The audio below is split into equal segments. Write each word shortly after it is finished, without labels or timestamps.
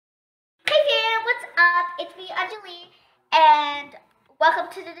it's me, Anjali, and welcome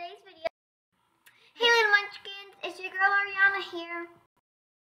to today's video. Hey little munchkins, it's your girl Ariana here.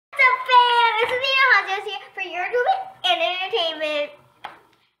 What's up fam? It's Athena Honjos here for your entertainment and entertainment.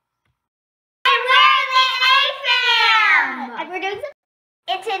 And we're the A-Fam! And we're doing some...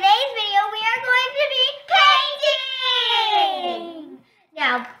 In today's video, we are going to be painting!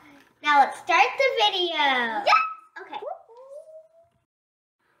 Now let's start the video. Yes! Okay.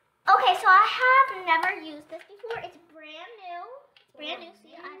 Okay, so I have never used this before. It's brand new.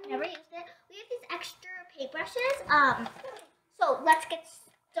 See, I've never used it. We have these extra paintbrushes. So let's get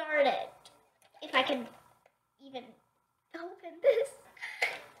started. If I can even open this.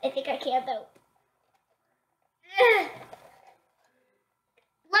 I think I can though.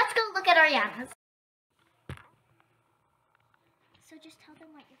 Let's go look at Ariana's. So just tell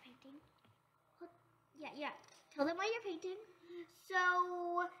them what you're painting. Yeah. Tell them what you're painting.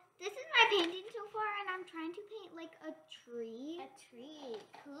 So this is my painting so far, and I'm trying to paint like a tree. A tree.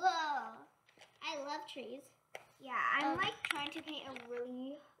 Cool. I love trees. Yeah, I'm like trying to paint a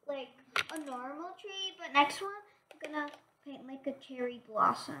really like a normal tree, but next one I'm gonna paint like a cherry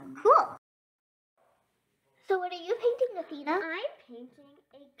blossom. Cool. So what are you painting, Athena? I'm painting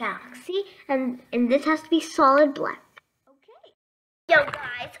a galaxy, and this has to be solid black. Okay. Yo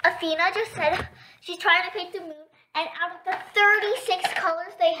guys, Athena just said she's trying to paint the moon, and out of the 36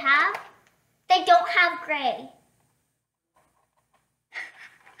 colors they have, they don't have gray.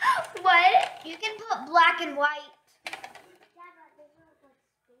 What? You can put black and white. Yeah, but there's no like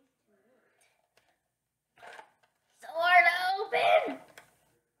space to it. So hard to open.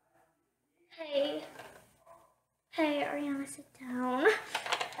 Hey, Ariana, sit down.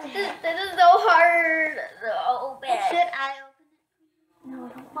 This is so hard to open. Should I open it? No, I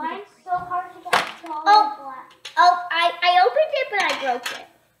don't. Mine's so hard to get solid black. Oh, I opened it, but I broke it.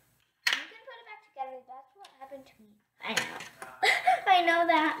 You can put it back together. That's what happened to me. I know. I know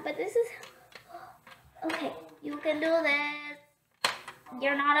that, but this is... Okay, you can do this.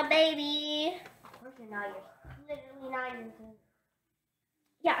 You're not a baby. Okay, now you're literally 9 years old.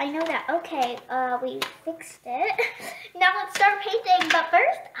 Yeah, I know that. Okay, we fixed it. Now let's start painting, but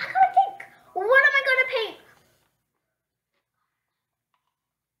first, I gotta think. What am I gonna paint?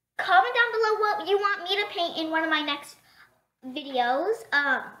 Comment down below what you want me to paint in one of my next videos.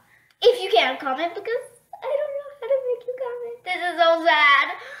 If you can comment, because I don't know how to make you comment. This is so sad.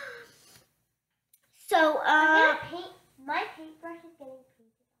 So, my paintbrush is getting painted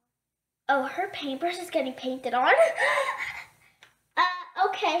on. Oh, her paintbrush is getting painted on?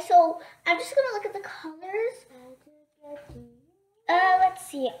 Okay, so I'm just gonna look at the colors. Let's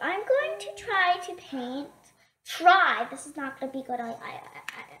see. I'm going to try to paint. This is not gonna be good.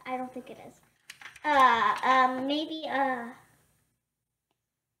 I don't think it is. Maybe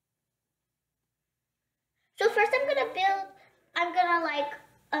So first I'm gonna like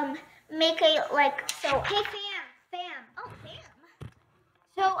make a like so. Hey fam. Oh fam.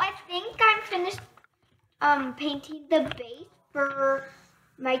 So I think I'm finished painting the base for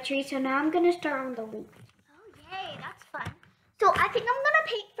my tree. So now I'm gonna start on the leaf. Oh yay, that's fun. So I think I'm gonna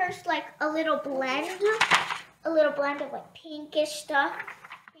paint first like a little blend of like pinkish stuff,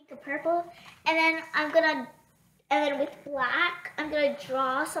 pink and purple, and then with black I'm gonna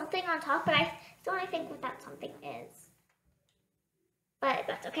draw something on top, but I still want to think what that something is. But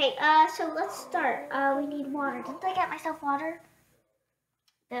that's okay. So let's start. We need water. Didn't I get myself water?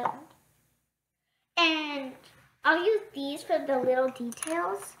 No. And I'll use these for the little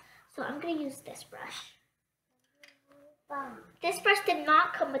details. So I'm gonna use this brush. This brush did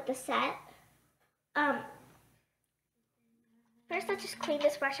not come with the set. First let's just clean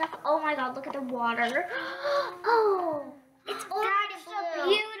this brush up. Oh my god, look at the water. Oh, it's orange and so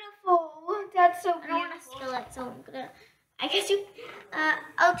blue. beautiful. That's so I don't want to beautiful. spill it, so I'm gonna. I guess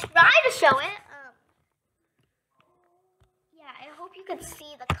I'll try to show it. Yeah, I hope you could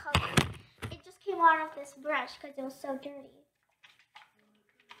see the color. It just came out of this brush because it was so dirty.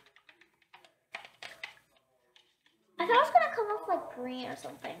 I thought it was gonna come off like green or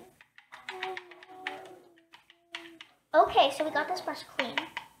something. Okay, so we got this brush clean.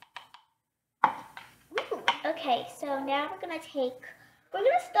 Ooh, okay, so now we're gonna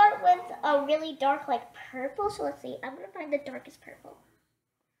start with a really dark like purple. So let's see, I'm gonna find the darkest purple.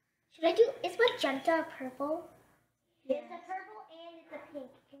 Is magenta purple? Yeah. It's a purple and it's a pink.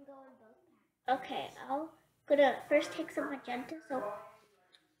 It can go in both. Okay, I'm gonna first take some magenta, so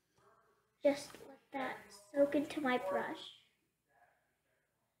just let that soak into my brush.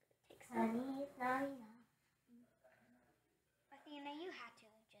 Take some. Athena, you had to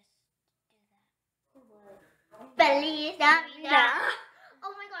just do that. Feliz Navidad.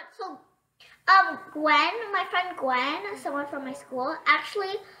 Oh my god, so Gwen, my friend Gwen, someone from my school,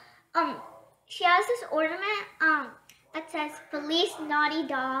 actually, she has this ornament, that says Felice Naughty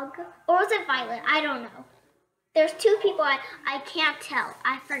Dog, or was it Violet? I don't know. There's two people, I can't tell.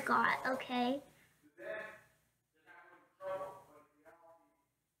 I forgot, okay?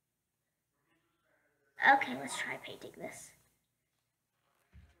 Okay, let's try painting this.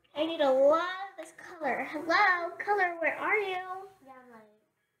 I need a lot of this color. Hello, color, where are you? Yeah, I'm like,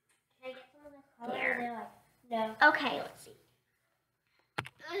 can I get some of this color? Here. They're like, no. Okay, let's see.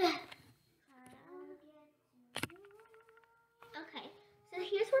 Ugh. Okay, so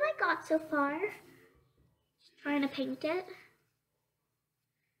here's what I got so far. Just trying to paint it.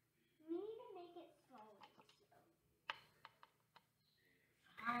 We need to make it solid.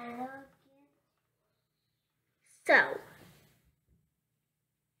 So,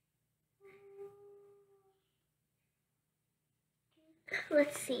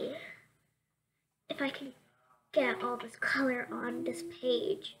 let's see if I can get all this color on this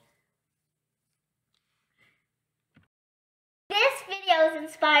page. This video is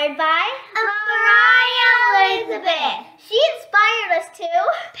inspired by Mariah Elizabeth. She inspired us to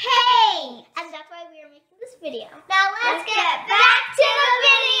paint, and that's why we are making this video. Now let's get back to the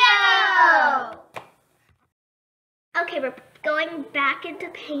video. Okay, we're going back into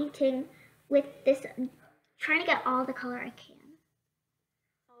painting with this, trying to get all the color I can.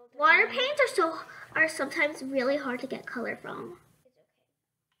 Water paints are sometimes really hard to get color from.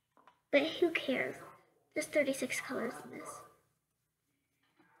 But who cares? There's 36 colors in this.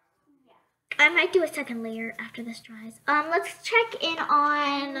 I might do a second layer after this dries. Let's check in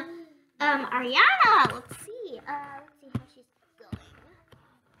on Ariana. Let's see how she's going.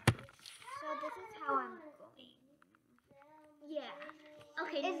 So this is how I'm going. Yeah.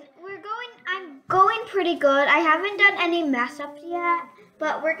 Okay. I'm going pretty good. I haven't done any mess ups yet,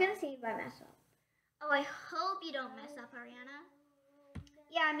 but we're gonna see if I mess up. Oh, I hope you don't mess up, Ariana.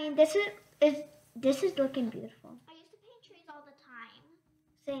 Yeah, I mean this is looking beautiful. I used to paint trees all the time.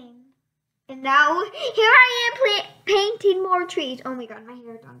 Same. And now here I am painting more trees. Oh my god, my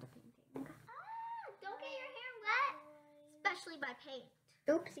hair is on the painting. Don't get your hair wet, especially by paint.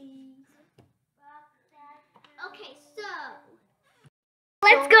 Oopsies. Okay, so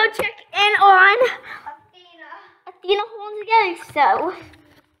let's go check in on Athena holding together. So,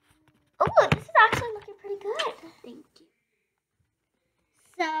 oh, this is actually looking pretty good. Thank you.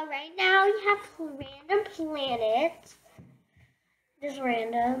 So right now we have random planets. Just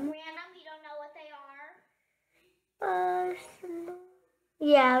random. Random, you don't know what they are.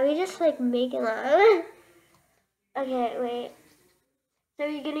 Yeah, we just like make it up. Okay, wait. So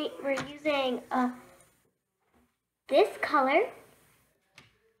we're using this color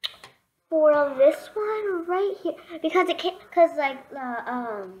for this one right here because it can't, like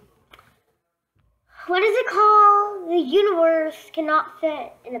the what is it called? The universe cannot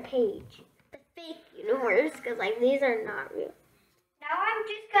fit in a page. The fake universe, because like these are not real. Now I'm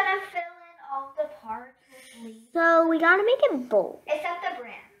just gonna fill in all the parts with leaves. So we gotta make it bold. Except the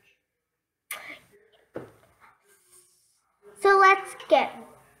branch. So let's get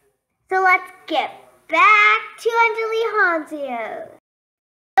back to Anjali Hanzio.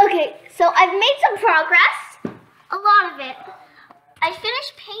 Okay, so I've made some progress. A lot of it. I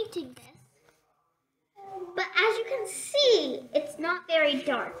finished painting this. But as you can see, it's not very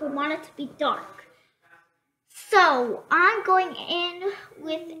dark. We want it to be dark. So I'm going in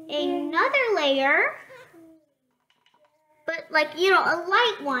with another layer. But like, you know, a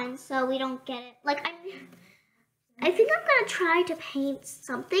light one so we don't get it. Like, I think I'm going to try to paint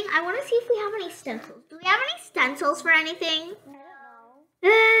something. I want to see if we have any stencils. Do we have any stencils for anything? I don't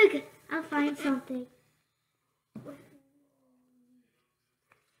know. Ugh, I'll find something.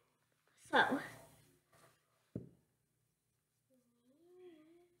 So,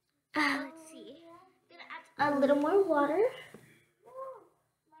 let's see. I'm going to add a little more water.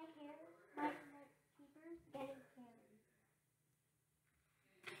 My paper's getting hairy.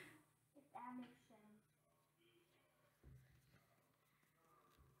 If that makes sense.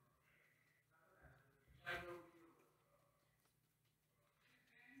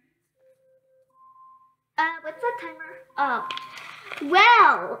 What's that timer? Oh,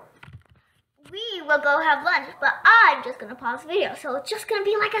 well, we will go have lunch, but I'm just gonna pause the video, so it's just gonna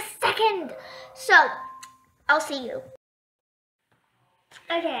be like a second. So, I'll see you.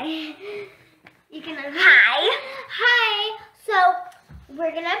 Okay. You can. Hi. Hi. So we're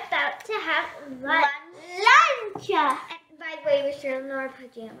about to have lunch. And by the way, we're still in our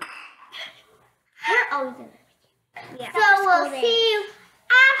pajamas. We're always in our pajamas. Yeah. So we'll see you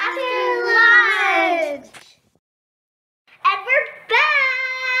after lunch. And we're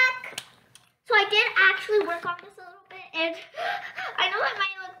back. work on this a little bit, and I know it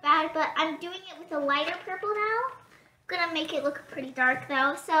might look bad, but I'm doing it with a lighter purple now. I'm gonna make it look pretty dark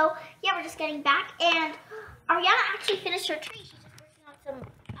though. So yeah, we're just getting back, and Ariana actually finished her tree. She's just working on some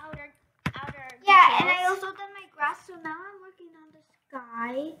outer Yeah, and details. I also done my grass, so now I'm working on the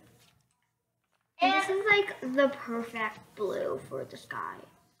sky. And this is like the perfect blue for the sky.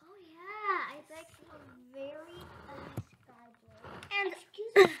 Oh yeah, It's like a very sky blue. and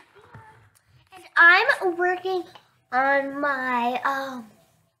excuse me. And I'm working on my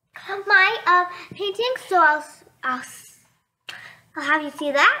painting, so I'll have you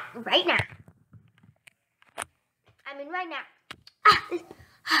see that right now. I mean right now.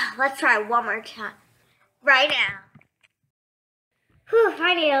 Let's try one more time. Right now. Whew,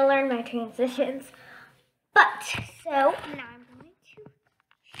 I need to learn my transitions. But so now I'm going to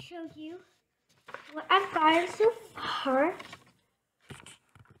show you what I've gotten so far.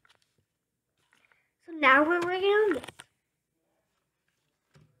 So now we're working on this.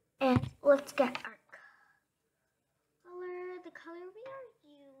 And let's get our color. The color we are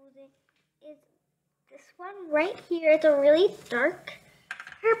using is this one right here. It's a really dark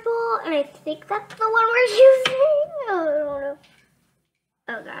purple, and I think that's the one we're using. Oh, I don't know.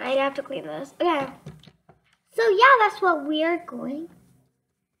 Oh god, I have to clean this. Okay. So yeah, that's what we are going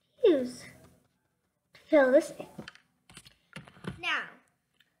to use to fill this in. Now,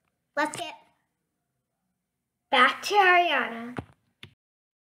 let's get back to Ariana.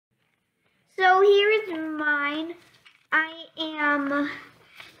 So here is mine. I am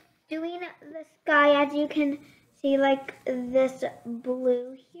doing the sky, as you can see, like this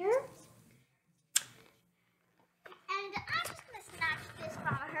blue here. And I'm just gonna snatch this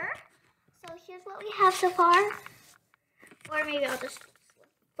from her. So here's what we have so far. Or maybe I'll just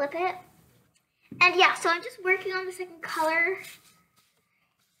flip it. And yeah, so I'm just working on the second color.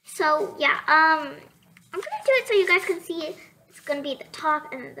 So yeah, I'm gonna do it so you guys can see it. It's gonna be at the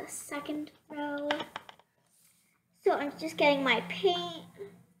top and then the second row. So I'm just getting my paint.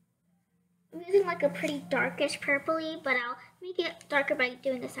 I'm using like a pretty darkish purpley, but I'll make it darker by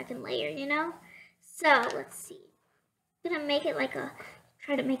doing a second layer, you know? So let's see. I'm gonna make it like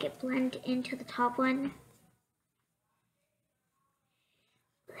try to make it blend into the top one.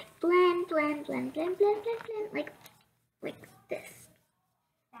 Like blend, blend, blend, blend, blend, blend, blend, like this.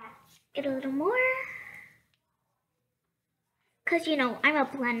 Get a little more. Cause you know, I'm a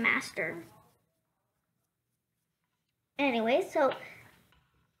blend master. Anyway, so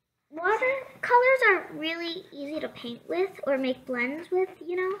watercolors are really easy to paint with or make blends with,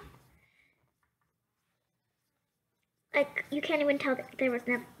 you know? Like, you can't even tell that there was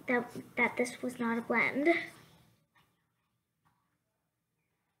that this was not a blend.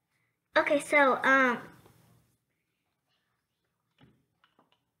 Okay, so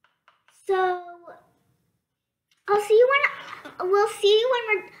we'll see you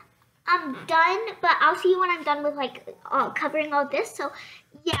when I'm done, but I'll see you when I'm done with like covering all this. So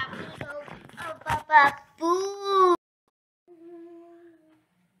yeah, I'm gonna go boo.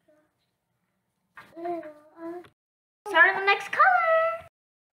 Start on the next color.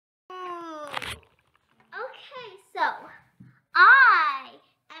 Okay, so I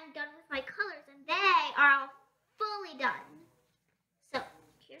am done with my colors and they are all fully done. So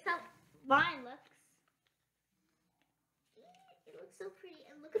here's how mine looks. It looks so pretty.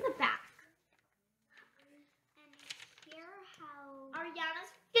 And look at the back. And here how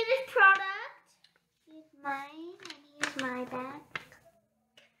Ariana's finished product. Here's mine and here's my back.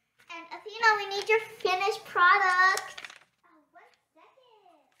 And Athena, we need your finished product. Oh, 1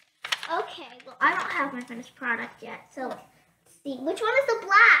 second. Okay, well I don't have my finished product yet, so let's see. Which one is the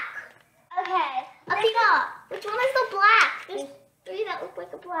black? Okay. Athena, which one is the black? There's 3 that look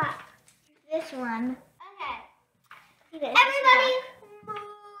like a black. This one. Okay. Everybody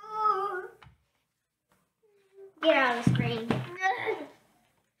move. Get out of the screen.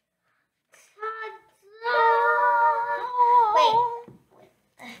 Wait.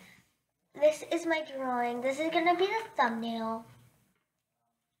 This is my drawing. This is gonna be the thumbnail.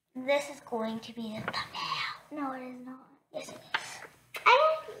 This is going to be the thumbnail. No, it is not. Yes, it is.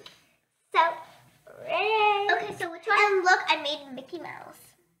 So red. Okay, so which one? And look, I made Mickey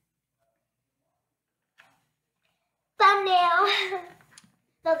Mouse. Thumbnail.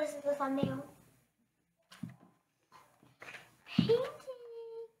 No, this is the thumbnail. Painting.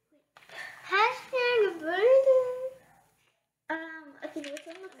 Hashtag birthday.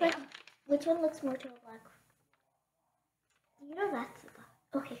 Okay, which one looks more to a black? You know that's the black.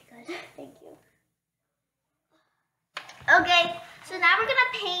 Okay, good. Thank you. Okay, so now we're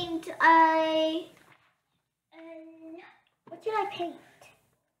gonna paint what should I paint?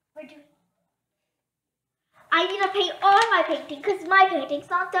 We're doing. I need to paint on my painting because my painting's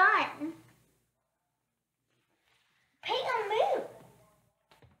not done. Paint on moon.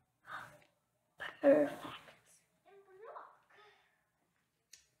 Perfect.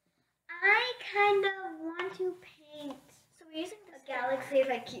 I kind of want to paint So we're using this a galaxy if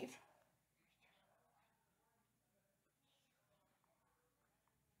I keep.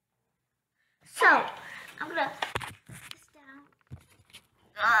 So I'm gonna put this down.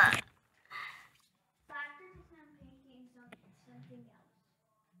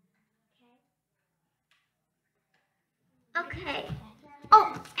 Okay.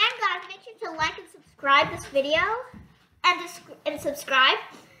 Oh, and guys, make sure to like and subscribe this video, and subscribe.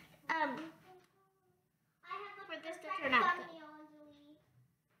 For this to turn out good.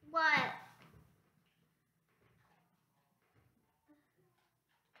 What?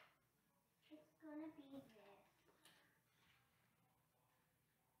 It's gonna be this.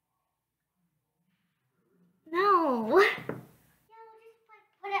 No. Yeah, we'll just like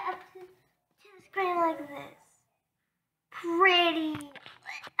put it up to the screen like this. Pretty.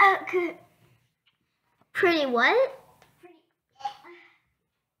 Good. Pretty what? Pretty.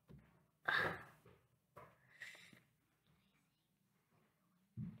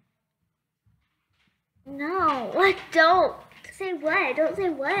 No. What? Don't say what. Don't say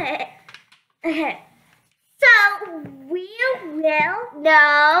what. Okay. So we will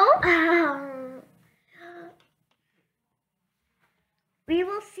we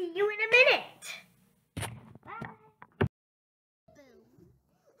will see you in a minute.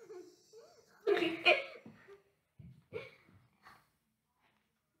 When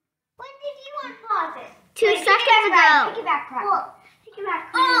did you unpause it? 2 seconds ago. Take it back, Croc. Well, take it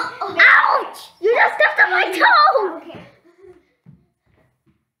back. Oh, ouch! You just stepped on my toe! Okay.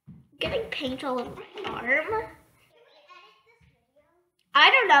 Getting paint all over my arm.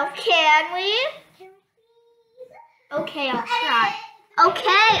 I don't know. Can we? Okay, I'll try.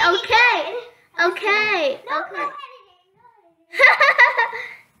 Okay.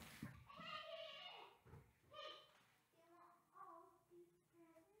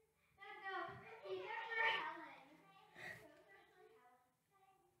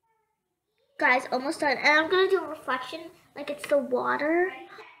 Guys, almost done. And I'm gonna do a reflection like it's the water.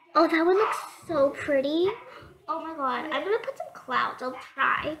 Oh, that one looks so pretty. Oh my god. I'm gonna put some clouds. I'll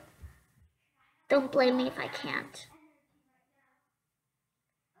try. Don't blame me if I can't.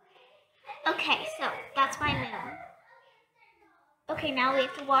 Okay, so that's my moon. Okay, now we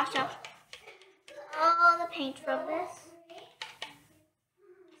have to wash off all the paint from this.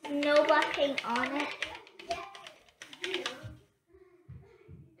 No black paint on it.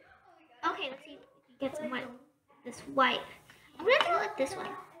 Okay, let's see if we can get some white. This white. I'm gonna do it like this one.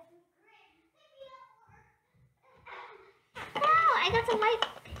 Oh, I got some white.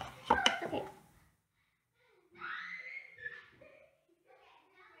 Okay.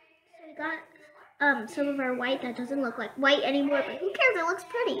 So we got some of our white that doesn't look like white anymore, but who cares? It looks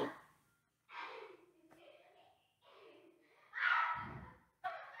pretty.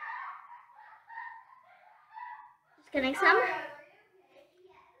 Just getting some.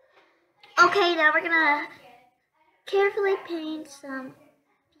 Okay, now we're gonna carefully paint some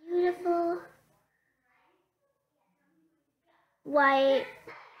beautiful white.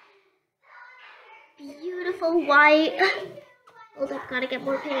 Hold up, gotta get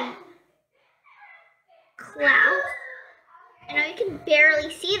more paint. Clouds. I know you can barely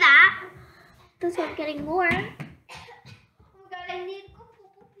see that. That's why I'm getting more. Oh my god, I need to go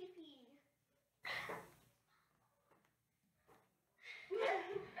poo pee pee.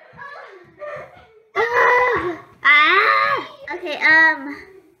 Okay,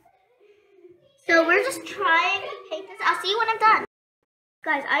 so we're just trying to paint this. I'll see you when I'm done.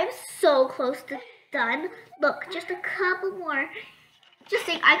 Guys, I'm so close to done. Look, just a couple more. Just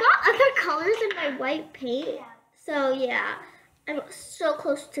think, I got other colors in my white paint. So yeah, I'm so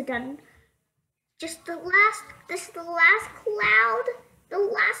close to done. This is the last cloud. The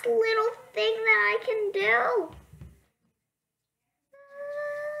last little thing that I can do.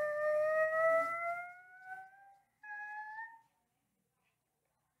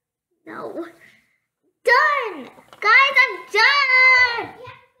 No. Done! Guys, I'm done!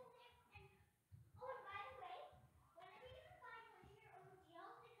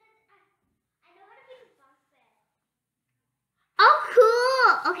 Oh, cool!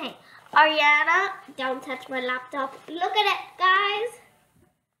 Okay, Ariana, don't touch my laptop. Look at it, guys.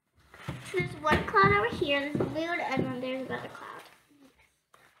 So there's one cloud over here, there's a moon, and then there's another cloud.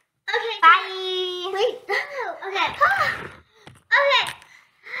 Okay, bye! Wait, okay. Okay.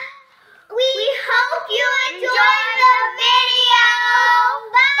 We hope you enjoyed the video!